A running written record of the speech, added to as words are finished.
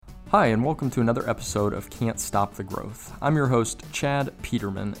Hi, and welcome to another episode of Can't Stop the Growth. I'm your host, Chad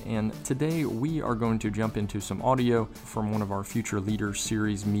Peterman, and today we are going to jump into some audio from one of our Future Leaders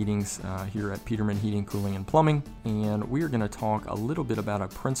series meetings here at Peterman Heating, Cooling, and Plumbing, and we are going to talk a little bit about a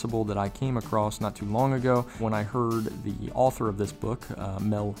principle that I came across not too long ago when I heard the author of this book,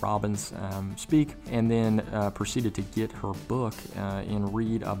 Mel Robbins, speak, and then proceeded to get her book and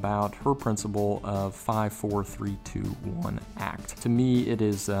read about her principle of 5, 4, 3, 2, 1 ACT. To me, it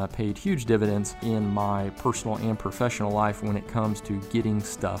is paid huge dividends in my personal and professional life when it comes to getting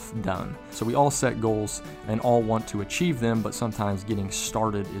stuff done. So we all set goals and all want to achieve them, but sometimes getting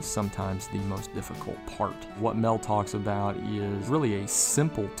started is sometimes the most difficult part. What Mel talks about is really a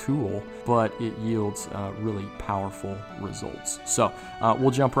simple tool, but it yields really powerful results. So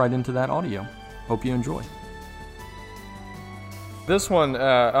we'll jump right into that audio. Hope you enjoy. This one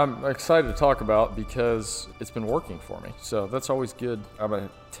I'm excited to talk about because it's been working for me. So that's always good. I'm a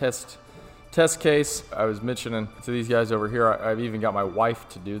test case. I was mentioning to these guys over here, I've even got my wife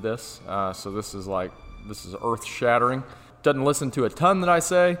to do this. So this is earth shattering. Doesn't listen to a ton that I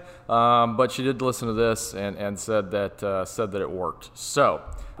say, but she did listen to this and said that it worked. So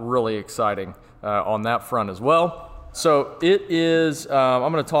really exciting on that front as well. So it is,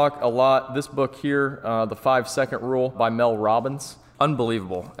 I'm going to talk a lot, this book here, The 5-Second Rule by Mel Robbins.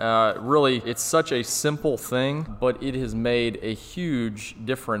 Unbelievable. Really, it's such a simple thing, but it has made a huge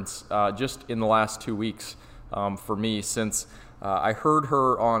difference just in the last 2 weeks for me since I heard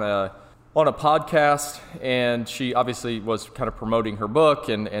her on a podcast, and she obviously was kind of promoting her book,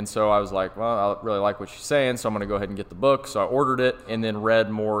 and so I was like, well, I really like what she's saying, so I'm going to go ahead and get the book. So I ordered it and then read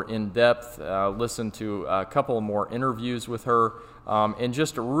more in depth, listened to a couple more interviews with her, and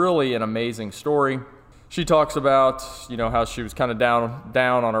just really an amazing story. She talks about, how she was kind of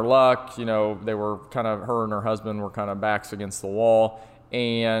down on her luck. They were kind of, her and her husband were kind of backs against the wall,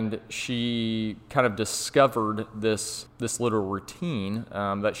 and she kind of discovered this little routine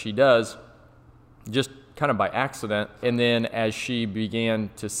that she does just kind of by accident. And then as she began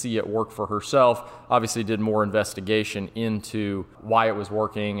to see it work for herself, obviously did more investigation into why it was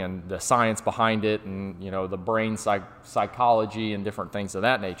working and the science behind it and, the brain psychology and different things of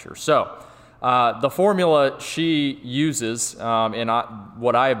that nature. So the formula she uses, and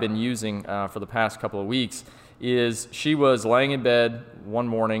what I have been using for the past couple of weeks, is she was laying in bed one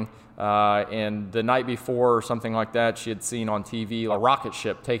morning, and the night before or something like that, she had seen on TV a rocket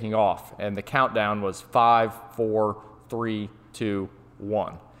ship taking off, and the countdown was 5, 4, 3, 2,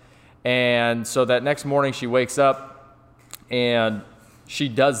 1. And so that next morning she wakes up, and she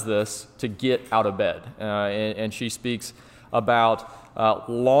does this to get out of bed, and she speaks about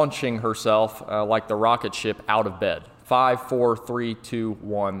launching herself like the rocket ship out of bed. 5, 4, 3, 2,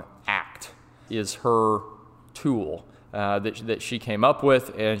 1, ACT is her tool that she came up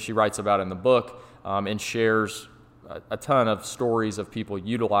with, and she writes about in the book, and shares a ton of stories of people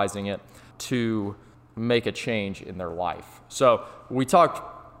utilizing it to make a change in their life. So we talked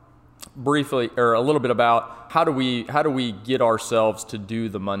briefly or a little bit about how do we get ourselves to do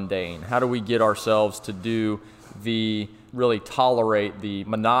the mundane? How do we get ourselves to really tolerate the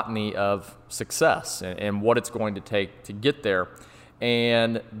monotony of success and what it's going to take to get there?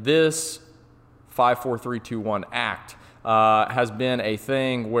 And this 5, 4, 3, 2, 1 ACT has been a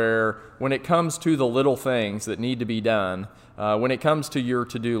thing where when it comes to the little things that need to be done, when it comes to your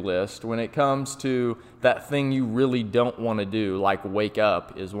to-do list, when it comes to that thing you really don't want to do, like wake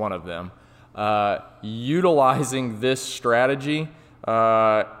up is one of them, utilizing this strategy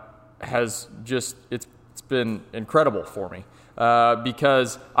has just, it's been incredible for me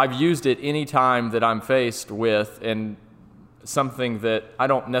because I've used it any time that I'm faced with and something that I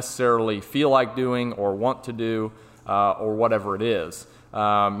don't necessarily feel like doing or want to do or whatever it is.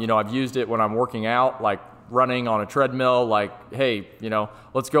 I've used it when I'm working out, like running on a treadmill, like, hey,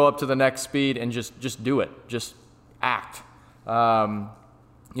 let's go up to the next speed and just do it. Just act.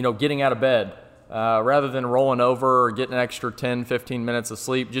 Getting out of bed. Rather than rolling over or getting an extra 10, 15 minutes of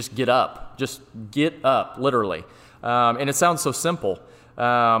sleep, just get up. Just get up, literally. And it sounds so simple,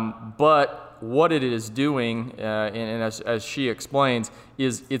 but what it is doing, and as she explains,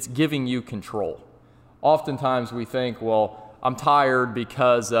 is it's giving you control. Oftentimes we think, well, I'm tired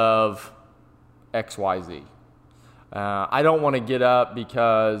because of X, Y, Z. I don't want to get up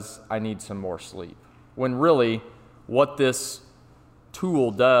because I need some more sleep. When really, what this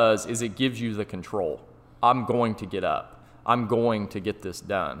tool does is it gives you the control. I'm going to get up. I'm going to get this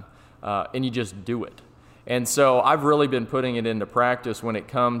done. And you just do it. And so I've really been putting it into practice when it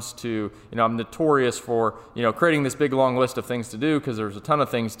comes to, I'm notorious for, creating this big long list of things to do because there's a ton of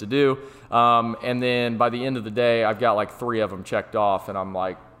things to do. And then by the end of the day, I've got like 3 of them checked off and I'm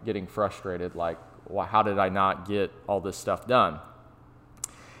like, getting frustrated, like, well, how did I not get all this stuff done?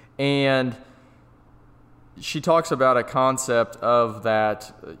 And she talks about a concept of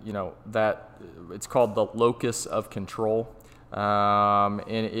that, that it's called the locus of control. And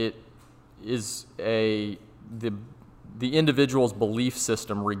it is the individual's belief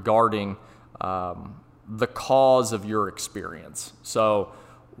system regarding the cause of your experience. So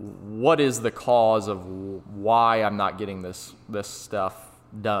what is the cause of why I'm not getting this stuff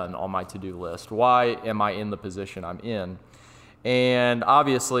done on my to-do list? Why am I in the position I'm in? And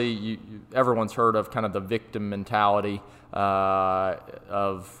obviously, everyone's heard of kind of the victim mentality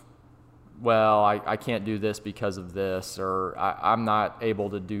of, well, I can't do this because of this, or I'm not able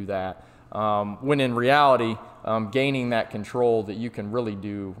to do that. When in reality, gaining that control that you can really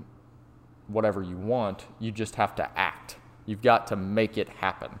do whatever you want, you just have to act. You've got to make it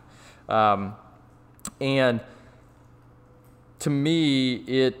happen. And to me,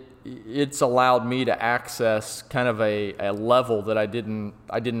 it's allowed me to access kind of a level that I didn't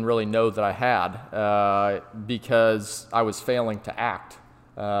really know that I had because I was failing to act.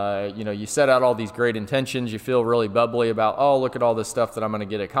 You set out all these great intentions, you feel really bubbly about, oh, look at all this stuff that I'm going to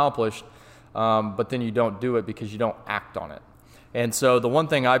get accomplished, but then you don't do it because you don't act on it. And so the one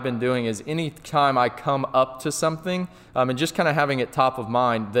thing I've been doing is any time I come up to something, and just kind of having it top of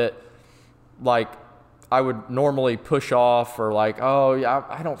mind that, like, I would normally push off, or like, oh, yeah,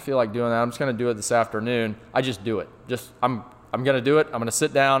 I don't feel like doing that, I'm just going to do it this afternoon. I just do it. I'm going to do it. I'm going to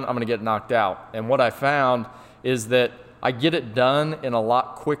sit down. I'm going to get knocked out. And what I found is that I get it done in a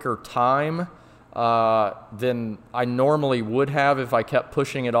lot quicker time than I normally would have if I kept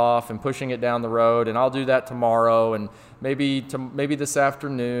pushing it off and pushing it down the road. And I'll do that tomorrow, and maybe this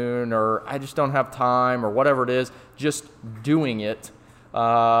afternoon, or I just don't have time, or whatever it is. Just doing it.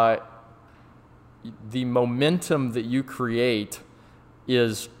 The momentum that you create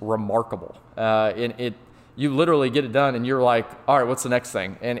is remarkable. And you literally get it done, and you're like, all right, what's the next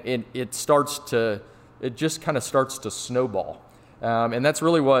thing? And it just kind of starts to snowball. And that's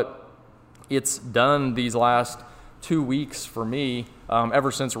really what it's done these last 2 weeks for me,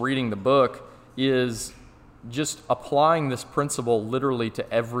 ever since reading the book, is just applying this principle literally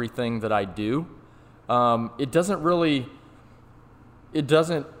to everything that I do. The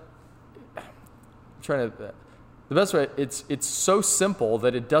best way, it's so simple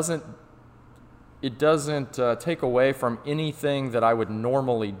that it doesn't take away from anything that I would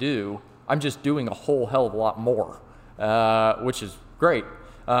normally do. I'm just doing a whole hell of a lot more, which is great,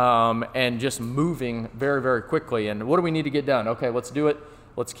 and just moving very, very quickly. And what do we need to get done? Okay, let's do it.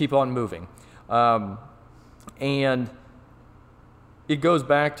 Let's keep on moving. And it goes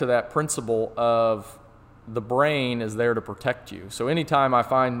back to that principle of the brain is there to protect you. So anytime I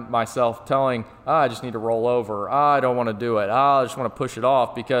find myself telling, I just need to roll over, I don't want to do it, I just want to push it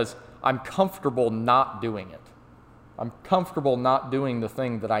off because I'm comfortable not doing it. I'm comfortable not doing the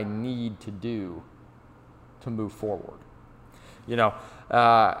thing that I need to do to move forward.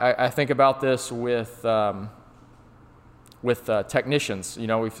 I think about this with technicians.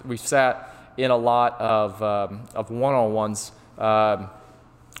 We've sat in a lot of one-on-ones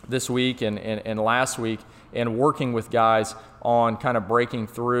this week and last week, and working with guys on kind of breaking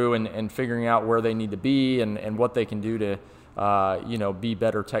through and figuring out where they need to be and what they can do to be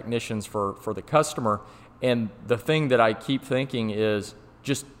better technicians for the customer. And the thing that I keep thinking is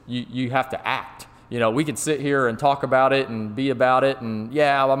just you have to act. We can sit here and talk about it and be about it, and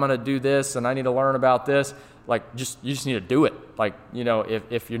I'm going to do this and I need to learn about this. Like, you just need to do it. Like,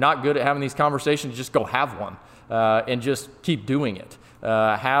 if you're not good at having these conversations, just go have one and just keep doing it.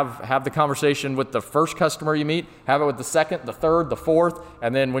 Have the conversation with the first customer you meet, have it with the second, the third, the fourth,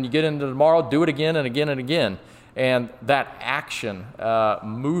 and then when you get into tomorrow, do it again and again and again. And that action,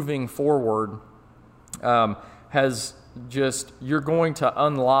 moving forward, has just, you're going to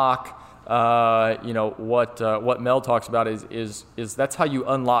unlock, what Mel talks about is that's how you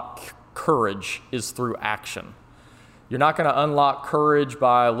unlock courage, is through action. You're not going to unlock courage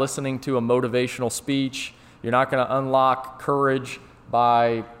by listening to a motivational speech. You're not going to unlock courage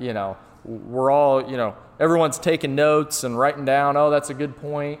by, we're all, everyone's taking notes and writing down, oh, that's a good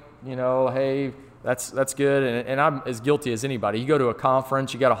point, hey, that's good. And I'm as guilty as anybody. You go to a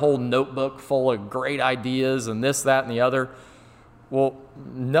conference, you got a whole notebook full of great ideas and this, that, and the other. Well,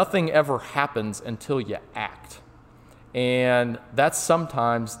 nothing ever happens until you act. And that's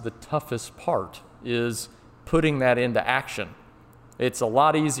sometimes the toughest part, is putting that into action. It's a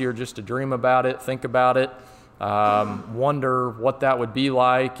lot easier just to dream about it, think about it, wonder what that would be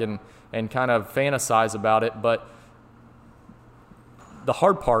like, and kind of fantasize about it. But the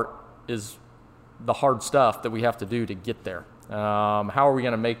hard part is the hard stuff that we have to do to get there. How are we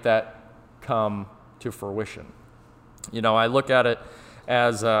going to make that come to fruition? I look at it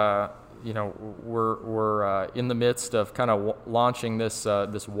as, we're in the midst of kind of launching this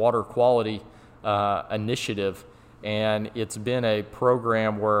water quality initiative, and it's been a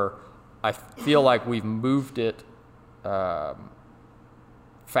program where I feel like we've moved it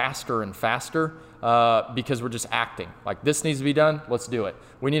faster and faster because we're just acting. Like, this needs to be done, let's do it.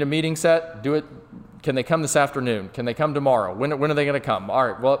 We need a meeting set, do it. Can they come this afternoon? Can they come tomorrow? When are they going to come? All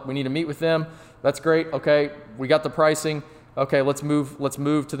right, well, we need to meet with them. That's great. Okay, we got the pricing. Okay, let's move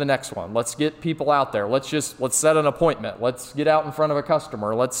to the next one. Let's get people out there. Let's set an appointment. Let's get out in front of a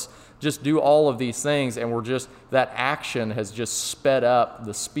customer. Let's just do all of these things, and that action has just sped up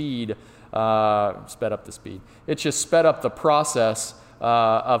the speed. It's just sped up the process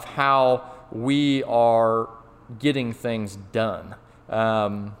of how we are getting things done.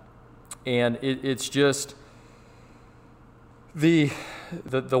 And it's just the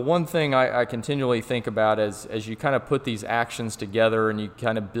one thing I continually think about as you kind of put these actions together and you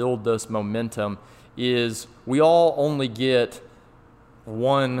kind of build this momentum is we all only get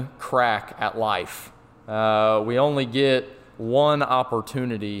one crack at life. We only get one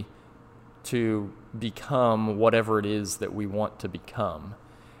opportunity to become whatever it is that we want to become.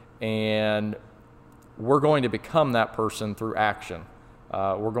 And we're going to become that person through action.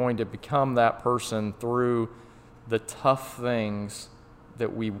 We're going to become that person through the tough things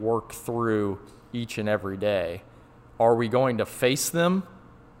that we work through each and every day. Are we going to face them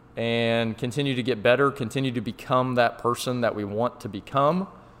and continue to get better, continue to become that person that we want to become?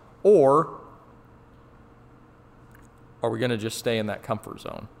 Or are we going to just stay in that comfort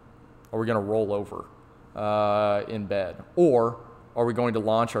zone? Are we going to roll over in bed? Or are we going to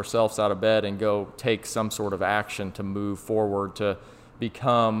launch ourselves out of bed and go take some sort of action to move forward, to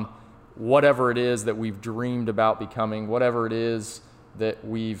become whatever it is that we've dreamed about becoming, whatever it is that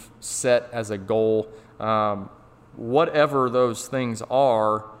we've set as a goal, whatever those things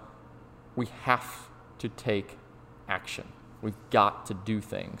are, we have to take action. We've got to do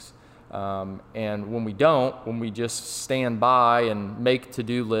things. And when we don't, when we just stand by and make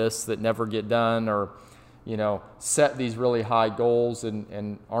to-do lists that never get done, or set these really high goals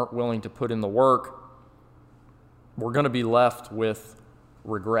and aren't willing to put in the work, we're going to be left with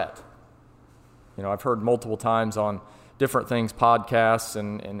regret. I've heard multiple times on different things, podcasts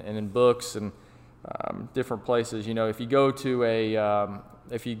and in books and different places. If you go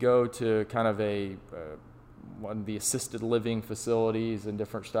to kind of one of the assisted living facilities and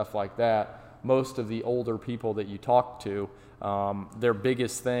different stuff like that, most of the older people that you talk to, their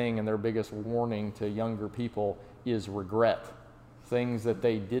biggest thing and their biggest warning to younger people is regret. Things that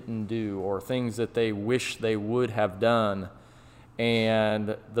they didn't do or things that they wish they would have done.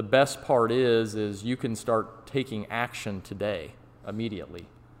 And the best part is you can start taking action today, immediately,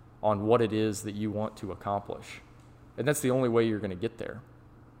 on what it is that you want to accomplish. And that's the only way you're going to get there.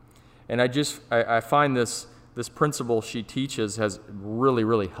 And I find this principle she teaches has really,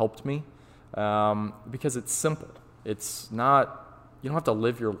 really helped me because it's simple. It's not, you don't have to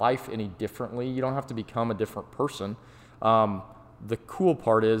live your life any differently. You don't have to become a different person. The cool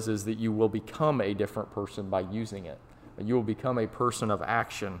part is that you will become a different person by using it. You will become a person of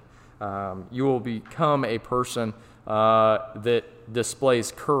action. You will become a person that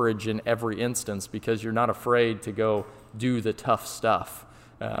displays courage in every instance because you're not afraid to go do the tough stuff.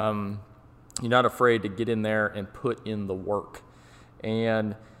 You're not afraid to get in there and put in the work.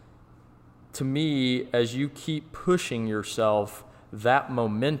 And to me, as you keep pushing yourself, that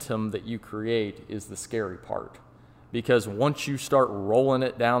momentum that you create is the scary part. Because once you start rolling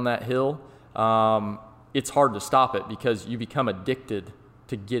it down that hill, it's hard to stop it because you become addicted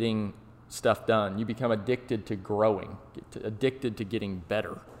to getting stuff done. You become addicted to growing, addicted to getting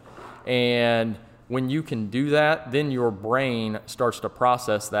better. And when you can do that, then your brain starts to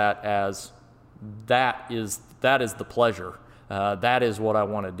process that as that is the pleasure. That is what I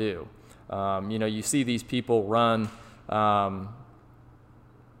want to do. You see these people run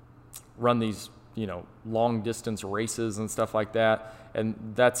these, long distance races and stuff like that.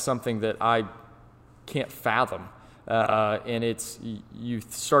 And that's something that I can't fathom. And you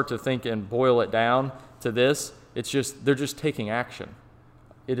start to think and boil it down to this. They're just taking action.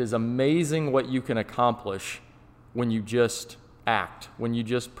 It is amazing what you can accomplish when you just act, when you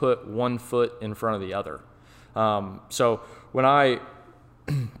just put one foot in front of the other. So when a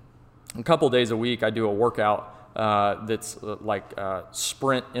couple days a week, I do a workout that's like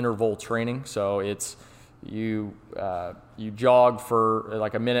sprint interval training. So it's you jog for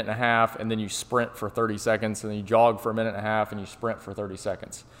like a minute and a half, and then you sprint for 30 seconds, and then you jog for a minute and a half, and you sprint for 30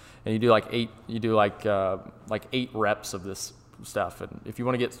 seconds. And you do like eight reps of this stuff. And if you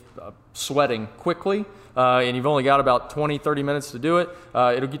want to get sweating quickly, and you've only got about 20, 30 minutes to do it,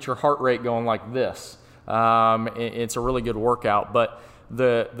 it'll get your heart rate going like this. It's a really good workout. But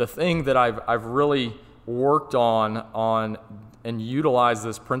the thing that I've really worked on and utilized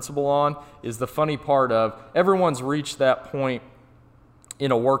this principle on is the funny part of everyone's reached that point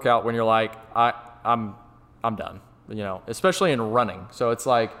in a workout when you're like, I'm done, especially in running. So it's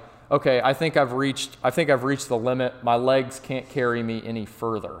like, okay, I think I've reached the limit. My legs can't carry me any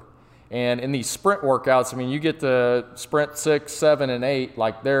further. And in these sprint workouts, I mean, you get to sprint 6, 7, and 8,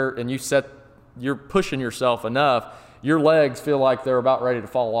 and you're pushing yourself enough, your legs feel like they're about ready to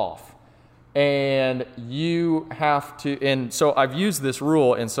fall off. And you have to, and so I've used this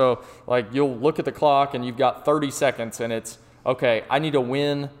rule, and so you'll look at the clock and you've got 30 seconds and it's, okay, I need to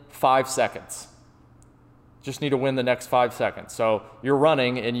win 5 seconds. Just need to win the next 5 seconds. So you're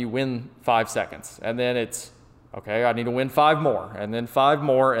running and you win 5 seconds. And then it's, okay, I need to win 5 more, and then 5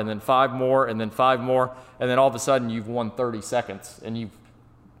 more, and then 5 more, and then 5 more. And then all of a sudden you've won 30 seconds and you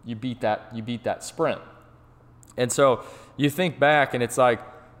beat that sprint. And so you think back and it's like,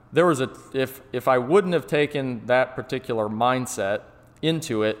 if I wouldn't have taken that particular mindset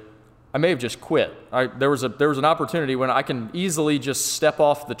into it, I may have just quit. There was an opportunity when I can easily just step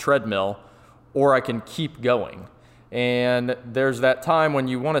off the treadmill, or I can keep going. And there's that time when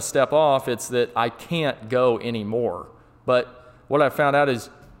you want to step off, it's that I can't go anymore. But what I found out is,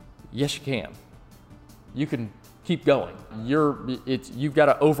 yes, you can. You can keep going. You've got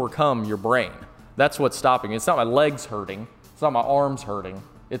to overcome your brain. That's what's stopping. It's not my legs hurting. It's not my arms hurting.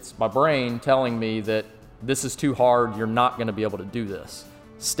 It's my brain telling me that this is too hard. You're not going to be able to do this.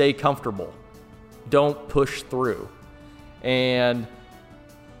 Stay comfortable. Don't push through. And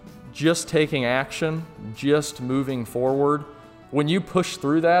just taking action, just moving forward, when you push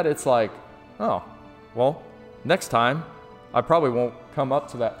through that, it's like, oh, well, next time I probably won't come up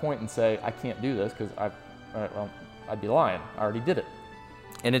to that point and say, I can't do this, because I'd be lying. I already did it.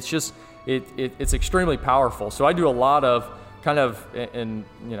 And it's just, it's extremely powerful. So I do a lot of and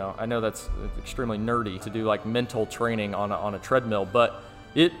I know that's extremely nerdy to do mental training on a treadmill, but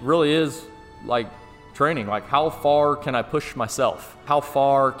it really is training. How far can I push myself? How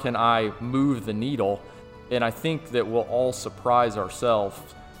far can I move the needle? And I think that we'll all surprise ourselves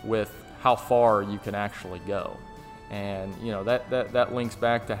with how far you can actually go. And that links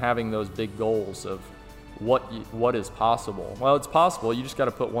back to having those big goals of what is possible. Well, it's possible. You just got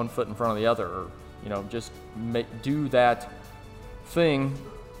to put one foot in front of the other, or just do that thing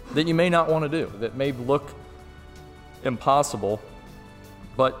that you may not want to do, that may look impossible,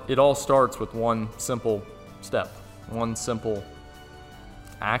 but it all starts with one simple step, one simple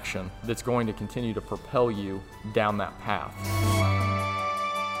action that's going to continue to propel you down that path.